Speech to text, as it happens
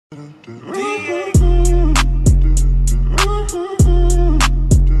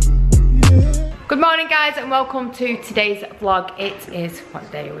and welcome to today's vlog. It is,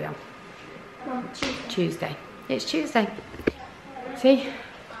 what day are we on? Tuesday. It's Tuesday. See?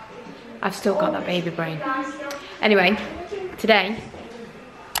 I've still got that baby brain. Anyway, today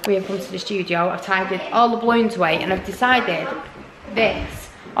we have come to the studio. I've tidied all the balloons away and I've decided this.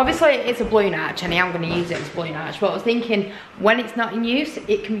 Obviously it's a balloon arch and I am going to use it as a balloon arch, but I was thinking when it's not in use,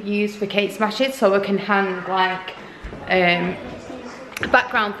 it can be used for cake smashes, so I can hang like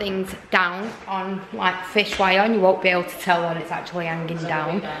background things down on like fish wire and you won't be able to tell when it's actually hanging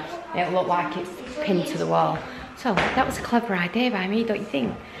down. It'll look like it's pinned to the wall. So that was a clever idea by me, don't you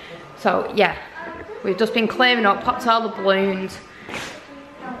think? So yeah, we've just been clearing up, popped all the balloons,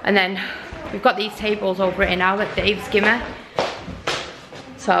 and then we've got these tables over here now that Dave's given me.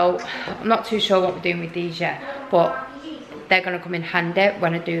 So I'm not too sure what we're doing with these yet, but they're gonna come in handy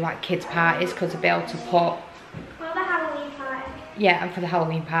when I do like kids parties, because I'll be able to put, for the Halloween party. Yeah, and for the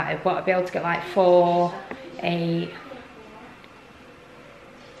Halloween party, but I'll be able to get like 4, 8,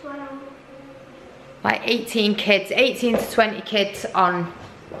 12. like 18 kids, 18 to 20 kids on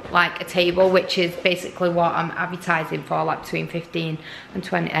like a table, which is basically what I'm advertising for, like between 15 and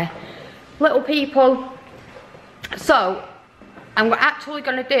 20 little people. So I'm actually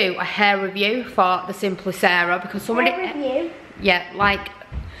going to do a hair review for the Simply Sarah, because somebody, hair review? Yeah, like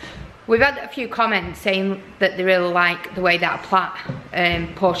we've had a few comments saying that they really like the way that I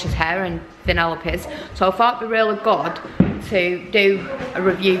plait Portia's hair and Vanellope's, so I thought it'd be really good to do a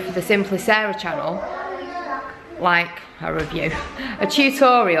review for the Simply Sarah channel, like a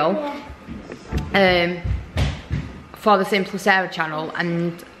tutorial for the Simply Sarah channel,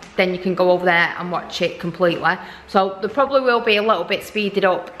 and then you can go over there and watch it completely. So there probably will be a little bit speeded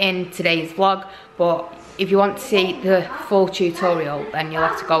up in today's vlog, but if you want to see the full tutorial, then you'll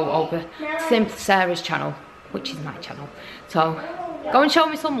have to go over to Simply Sarah's channel, which is my channel. So go and show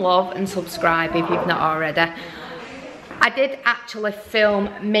me some love and subscribe if you've not already. I did actually film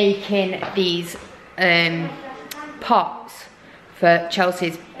making these pots for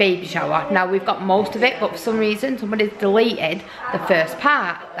Chelsea's baby shower. Now we've got most of it, but for some reason somebody's deleted the first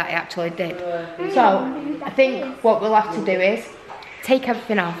part that I actually did. So I think what we'll have to do is take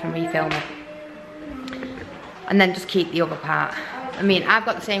everything off and refilm it, and then just keep the other part. I mean, I've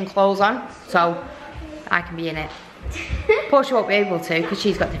got the same clothes on, so I can be in it. Portia won't be able to because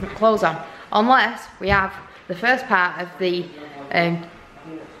she's got different clothes on, unless we have the first part of the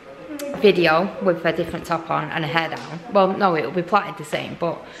video with a different top on and a hair down. Well, no, it'll be plaited the same,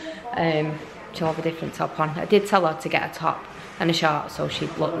 but she'll have a different top on. I did tell her to get a top and a short so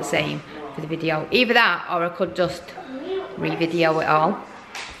she'd look the same for the video. Either that, or I could just re-video it all,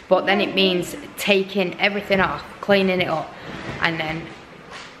 but then it means taking everything off, cleaning it up, and then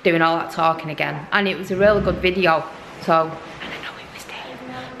doing all that talking again. And it was a really good video, so, and I know it was Dave,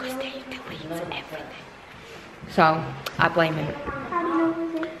 because Dave deletes everything, so I blame him,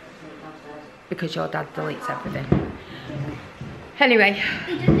 because your dad deletes everything. Anyway.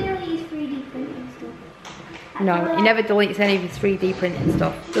 He doesn't delete his 3D printing stuff. No, he never deletes any of his 3D printing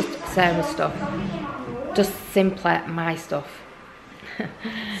stuff. Just Sarah's stuff. Just simply my stuff.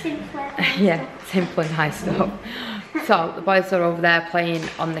 Simpler. Yeah, simply my stuff. So the boys are over there playing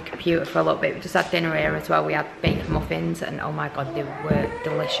on the computer for a little bit. We just had dinner here as well. We had bacon muffins and oh my god, they were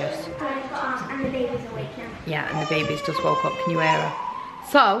delicious. And the baby's awake now. Yeah, and the baby's just woke up. Can you hear her?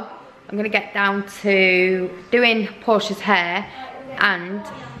 So I'm going to get down to doing Portia's hair and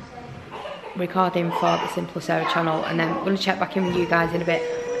recording for the Simply Sarah channel, and then I'm going to check back in with you guys in a bit,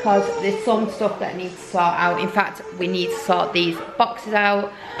 because there's some stuff that I need to sort out. In fact, we need to sort these boxes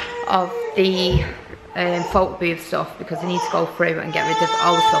out of the photo booth stuff, because I need to go through and get rid of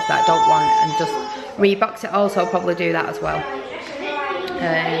all the stuff that I don't want and just rebox it all, so I'll probably do that as well.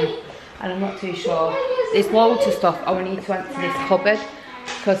 And I'm not too sure. There's loads of stuff. I will need to empty this cupboard,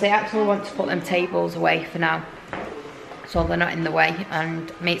 because they actually want to put them tables away for now, so they're not in the way,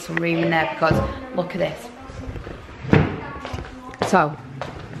 and make some room in there, because look at this. So,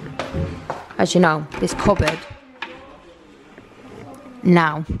 as you know, this cupboard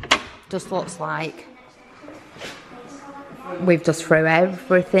now just looks like we've just threw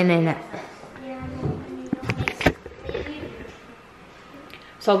everything in it.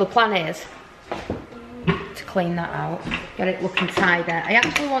 So the plan is to clean that out, get it looking tidy. I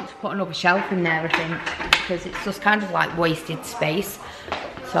actually want to put another shelf in there, I think, because it's just kind of like wasted space.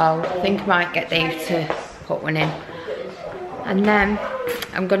 So I think I might get Dave to put one in. And then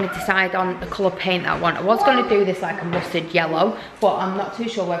I'm going to decide on the colour paint that I want. I was going to do this like a mustard yellow, but I'm not too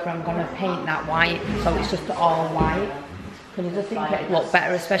sure whether I'm going to paint that white, so it's just all white. Because I just think it'd look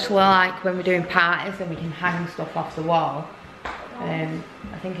better, especially like when we're doing parties and we can hang stuff off the wall.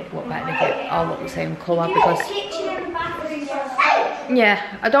 I think it looked better if it all looked the same colour because Kitchen and bathroom.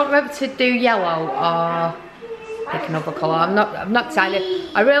 yeah, I don't know whether to do yellow or pick another colour. I'm not decided.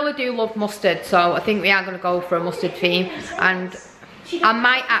 I really do love mustard, so I think we are going to go for a mustard theme, and I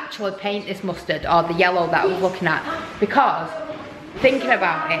might actually paint this mustard or the yellow that I was looking at, because thinking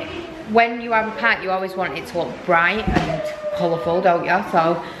about it, when you have a party you always want it to look bright and colourful, don't you?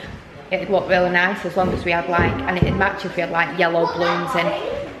 So it'd look really nice as long as we had like, and it'd match if we had like yellow balloons in.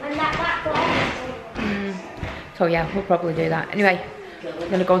 And that black. So yeah, we'll probably do that. Anyway, I'm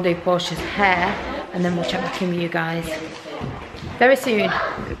gonna go and do Portia's hair and then we'll check back in with you guys very soon.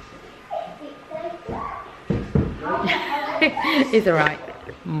 He's alright,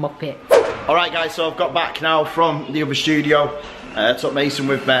 muppet. Alright guys, so I've got back now from the other studio. I took Mason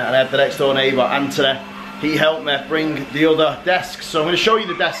with me and I had the next door neighbour, Anthony. He helped me bring the other desks. So I'm going to show you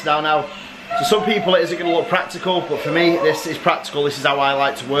the desk now. So some people it isn't going to look practical, but for me this is practical. This is how I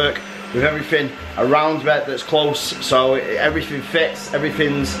like to work, with everything around me that's close. So everything fits,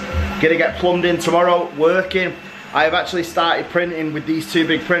 everything's going to get plumbed in tomorrow, working. I have actually started printing with these two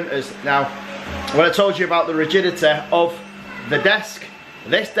big printers. Now, when I told you about the rigidity of the desk,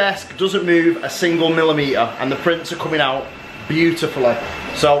 this desk doesn't move a single millimetre and the prints are coming out beautifully.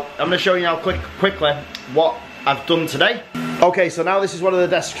 So I'm going to show you now quickly what I've done today. Okay, so now this is one of the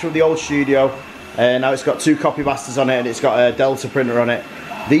desks from the old studio. Now it's got two copy masters on it and it's got a Delta printer on it.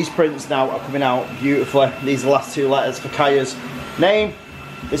 These prints now are coming out beautifully. These are the last two letters for Kaya's name.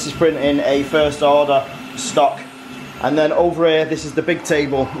 This is printing a first order stock. And then over here, this is the big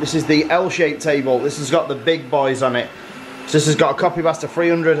table. This is the L-shaped table. This has got the big boys on it. So this has got a copy master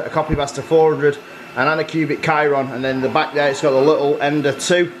 300, a copy master 400, an Anacubic Chiron, and then the back there it's got the little Ender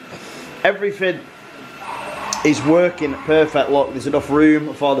 2. Everything is working perfect. Look, there's enough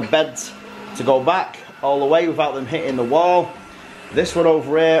room for the beds to go back all the way without them hitting the wall. This one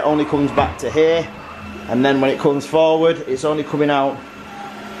over here only comes back to here, and then when it comes forward it's only coming out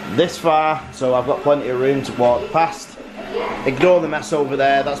this far, so I've got plenty of room to walk past. Ignore the mess over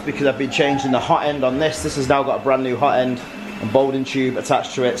there, that's because I've been changing the hot end on this. This has now got a brand new hot end and bowling tube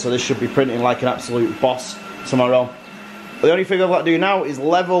attached to it, so this should be printing like an absolute boss tomorrow. But the only thing I've got to do now is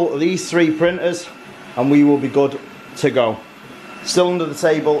level these three printers and we will be good to go. Still under the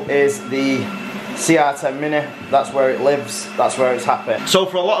table is the CR10 Mini. That's where it lives, that's where it's happy. So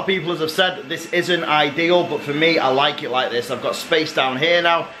for a lot of people, as I've said, this isn't ideal, but for me I like it like this. I've got space down here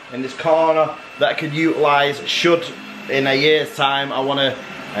now in this corner that I can utilise should in a year's time I want to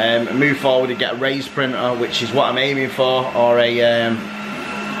move forward and get a raised printer, which is what I'm aiming for, or a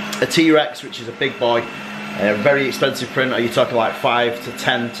T-Rex, which is a big boy, a very expensive printer. You're talking like 5 to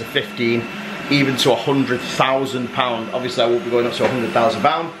 10 to 15, even to £100,000. Obviously I won't be going up to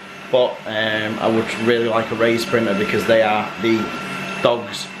 £100,000, but I would really like a raised printer because they are the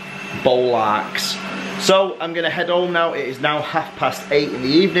dog's bollarks. So I'm going to head home now. It is now 8:30 in the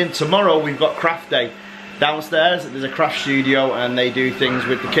evening. Tomorrow we've got craft day. Downstairs there's a craft studio and they do things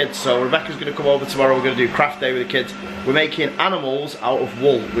with the kids, so Rebecca's going to come over tomorrow. We're going to do craft day with the kids. We're making animals out of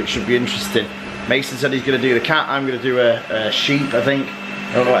wool, which should be interesting. Mason said he's going to do the cat, I'm going to do a sheep, I think.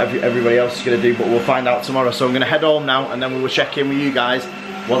 I don't know what everybody else is going to do, but we'll find out tomorrow. So I'm going to head home now and then we will check in with you guys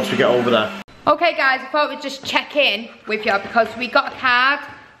once we get over there. Okay guys, I thought we'd just check in with you because we got a card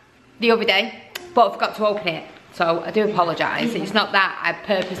the other day, but I forgot to open it. So I do apologise. It's not that I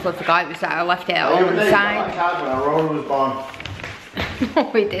purposely forgot, it was that I left it at home on the side. That card when Aurora was born.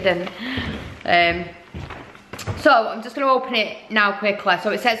 No, we didn't. So I'm just going to open it now quickly.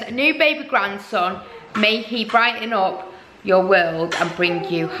 So it says, a new baby grandson, may he brighten up your world and bring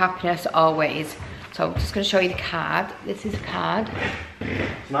you happiness always. So I'm just going to show you the card. This is a card.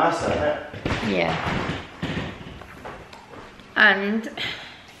 It's nice, isn't it? Yeah. And,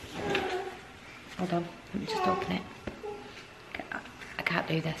 hold on, let me just open it. I can't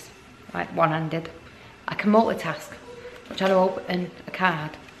do this, like one-handed. I can multitask, but trying to open a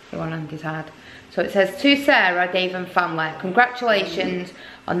card with one hand is hard. So it says, to Sarah, Dave and family, congratulations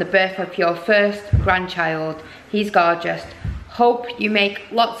on the birth of your first grandchild. He's gorgeous. Hope you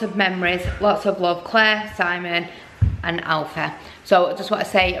make lots of memories, lots of love, Claire, Simon and Alpha. So I just want to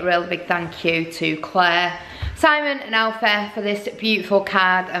say a really big thank you to Claire, Simon and Alpha for this beautiful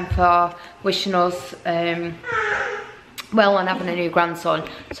card and for wishing us well on having a new grandson.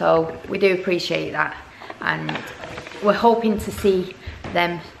 So we do appreciate that and we're hoping to see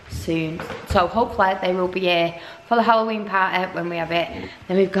them soon. So hopefully they will be here for the Halloween party when we have it.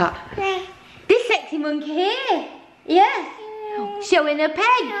 Then we've got this sexy monkey here. Yeah. Showing her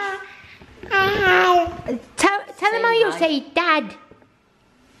pegs. Tell them how you say dad.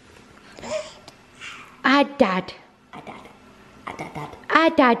 Dad. Dad. Ah,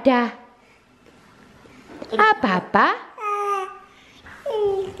 Dadda. Ah, Papa.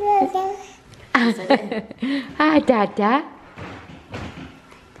 Ah, Dadda.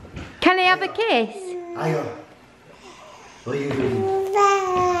 Can I have a kiss? Ayo. What are you doing?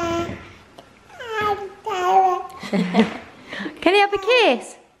 Can I have a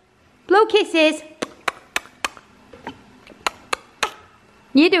kiss? Blow kisses.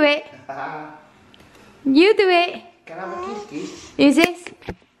 You do it. You do it. Can I have a kiss? Who's this?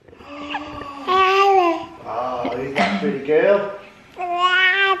 Oh, who's that pretty girl?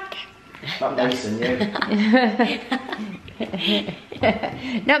 Not Mason, you.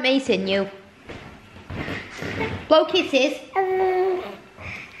 Not Mason, you. Blow kisses.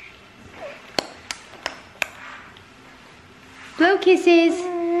 Blow kisses.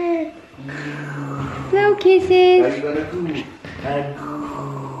 Blow kisses. Are you gonna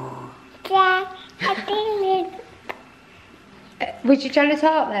go? Was you trying to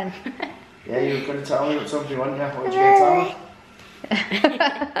talk then? Yeah, you were gonna tell me something, weren't you? What did you gonna tell me?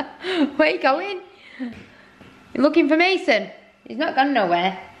 Where are you going? You're looking for Mason? He's not gone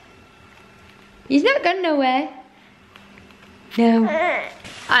nowhere. He's not gone nowhere. No.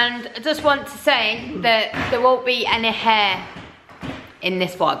 And I just want to say that there won't be any hair in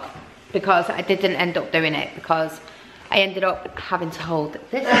this vlog because I didn't end up doing it because I ended up having to hold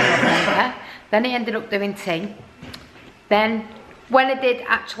this longer. Then I ended up doing tea. Then when I did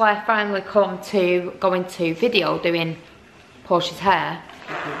actually finally come to go into video doing Portia's hair,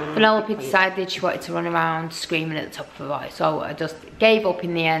 Penelope decided she wanted to run around screaming at the top of her voice, so I just gave up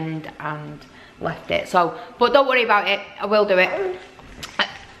in the end and left it. So, but don't worry about it, I will do it.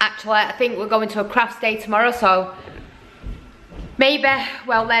 Actually, I think we're going to a crafts day tomorrow, so maybe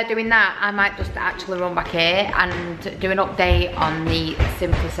while they're doing that, I might just actually run back here and do an update on the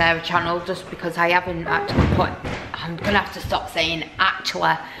Simply Sarah channel, just because I haven't actually put, I'm gonna have to stop saying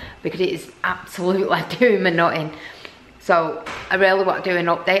actually, because it is absolutely doing me nothing. So I really want to do an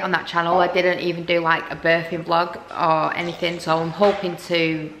update on that channel. I didn't even do like a birthing vlog or anything, so I'm hoping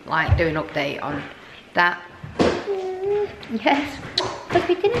to like do an update on that. Yes, because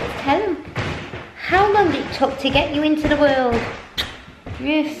we didn't tell him how long it took to get you into the world.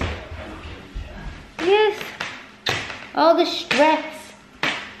 Yes. Yes. All the stress.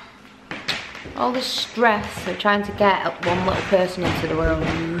 All the stress of trying to get one little person into the world.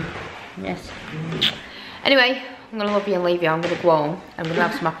 Yes. Anyway, I'm going to love you and leave you. I'm going to go home. I'm going to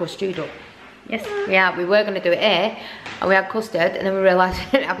have some apple strudel. Yes, we were going to do it here. And we had custard. And then we realised we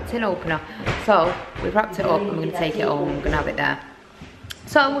didn't have a tin opener. So, we've wrapped it up and we're going to take it home. And we're going to have it there.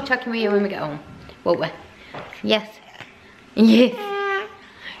 So, we'll check in with you when we get home. Won't we? Yes. Yes.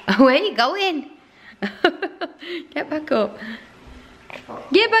 Where are you going? Get back up.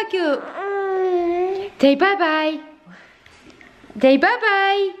 Get back up. Say bye-bye. Say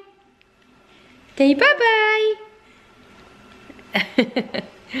bye-bye. Say bye-bye.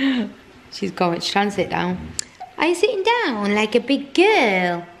 She's trying to sit down. Are you sitting down like a big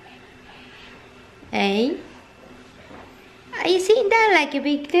girl? Hey? Are you sitting down like a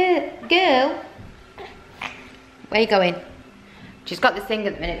big girl? Where are you going? She's got this thing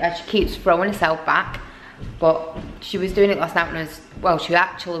at the minute where she keeps throwing herself back, but she was doing it last night when she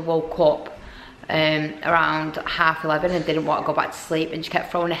actually woke up around 11:30 and didn't want to go back to sleep, and she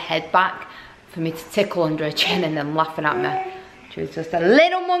kept throwing her head back for me to tickle under her chin and then laughing at me. She was just a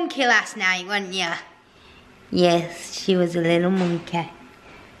little monkey last night, wasn't you? Yes, she was a little monkey.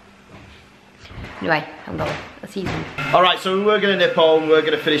 Anyway, I'm going. I'll see you soon. Alright, so we were going to nip home, we were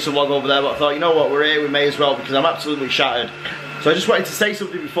going to finish the vlog over there, but I thought, you know what, we're here, we may as well, because I'm absolutely shattered. So I just wanted to say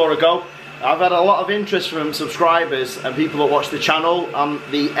something before I go. I've had a lot of interest from subscribers and people that watch the channel on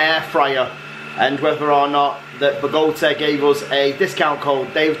the air fryer, and whether or not that Bagote gave us a discount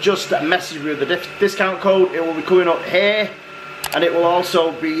code. They've just messaged me with the discount code. It will be coming up here, and it will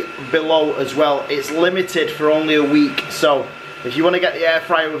also be below as well. It's limited for only a week, so if you want to get the air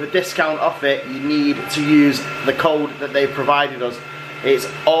fryer with a discount off it, you need to use the code that they've provided us. It's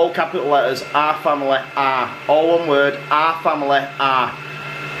all capital letters, R family R, all one word, R family R.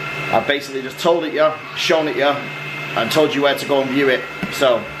 I've basically just told it you, shown it you, and told you where to go and view it.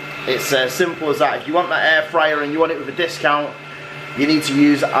 So it's as simple as that. If you want that air fryer and you want it with a discount, you need to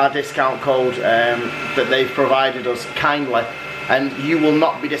use our discount code that they've provided us kindly, and you will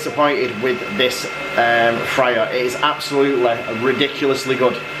not be disappointed with this fryer. It is absolutely ridiculously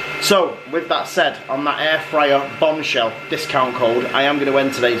good. So with that said, on that air fryer bombshell discount code, I am going to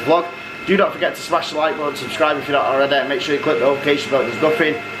end today's vlog. Do not forget to smash the like button, subscribe if you're not already, and make sure you click the notification bell if there's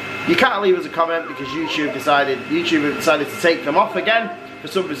nothing. You can't leave us a comment because YouTube have decided to take them off again. for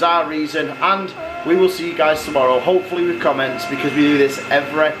some bizarre reason, and we will see you guys tomorrow, hopefully with comments, because we do this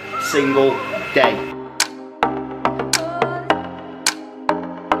every single day.